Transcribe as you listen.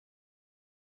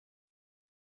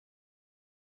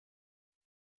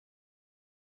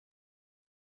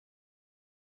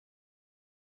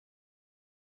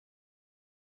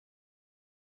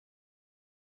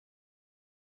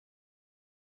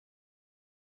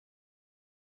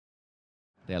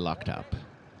they're locked up.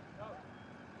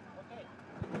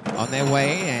 On their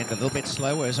way, and a little bit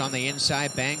slower is on the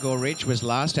inside. Bangor Ridge was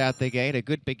last out the gate. A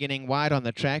good beginning wide on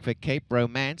the track for Cape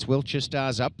Romance. Wiltshire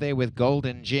Star's up there with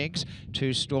Golden Jigs.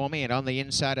 Too Stormy, and on the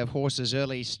inside of horses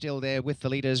early, still there with the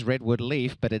leaders, Redwood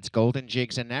Leaf, but it's Golden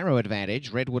Jigs a narrow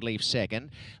advantage. Redwood Leaf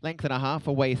second. Length and a half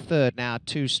away third now.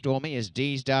 Too Stormy as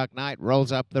Dee's Dark Knight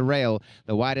rolls up the rail.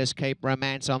 The widest Cape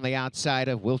Romance on the outside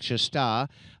of Wiltshire Star.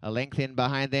 A length in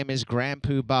behind them is Grand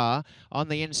Pooh Bar. On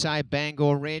the inside,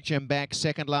 Bangor Ridge, and back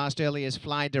second last early is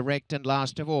Fly Direct, and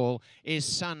last of all is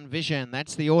Sun Vision.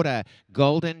 That's the order.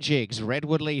 Golden Jigs,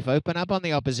 Redwood Leaf open up on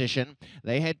the opposition.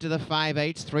 They head to the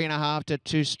 5/8, 3.5 to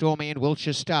Too Stormy and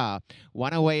Wiltshire Star.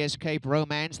 One away is Cape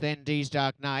Romance, then Dee's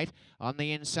Dark Knight. On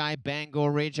the inside,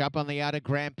 Bangor Ridge, up on the outer,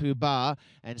 Grand Pooh Bar.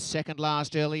 And second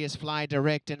last early is Fly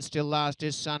Direct, and still last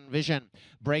is Sun Vision.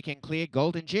 Breaking clear,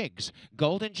 Golden Jigs.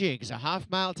 Golden Jigs, a half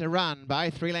mile to run by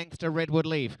 3 lengths to Redwood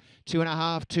Leaf.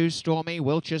 2.5, Too Stormy,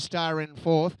 Wiltshire Star in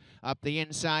fourth. Up the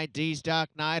inside, Dee's Dark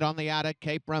Knight. On the outer,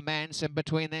 Cape Romance, and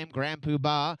between them, Grand Pooh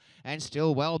Bar. And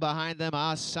still well behind them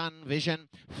are Sun Vision,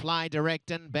 Fly Direct,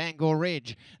 and Bangor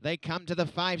Ridge. They come to the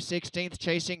 5/16th,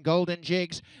 chasing Golden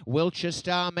Jigs. Wiltshire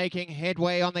Star making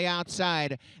headway on the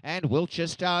outside, and Wiltshire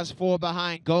Star's 4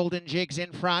 behind, Golden Jigs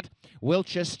in front.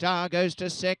 Wiltshire Star goes to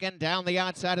second. Down the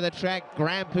outside of the track,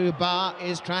 Grand Pooh Bar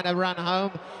is trying to run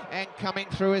home, and coming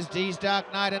through is Dee's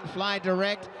Dark Knight and Fly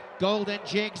Direct. Golden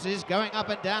Jigs is going up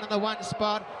and down in the one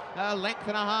spot. A length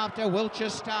and a half to Wiltshire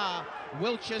Star.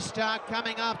 Wiltshire Star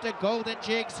coming after Golden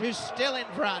Jigs, who's still in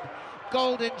front.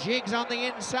 Golden Jigs on the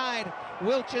inside.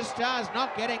 Wiltshire Star's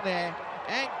not getting there,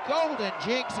 and Golden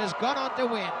Jigs has gone on to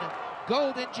win.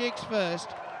 Golden Jigs first.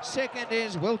 Second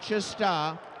is Wiltshire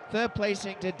Star. Third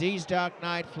placing to Dee's Dark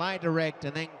Knight, Fly Direct,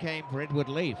 and then came Redwood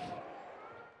Leaf.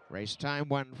 Race time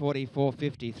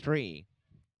 1:44.53.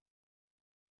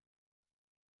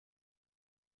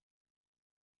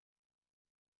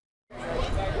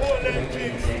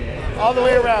 All the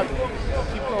way around.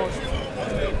 Keep going.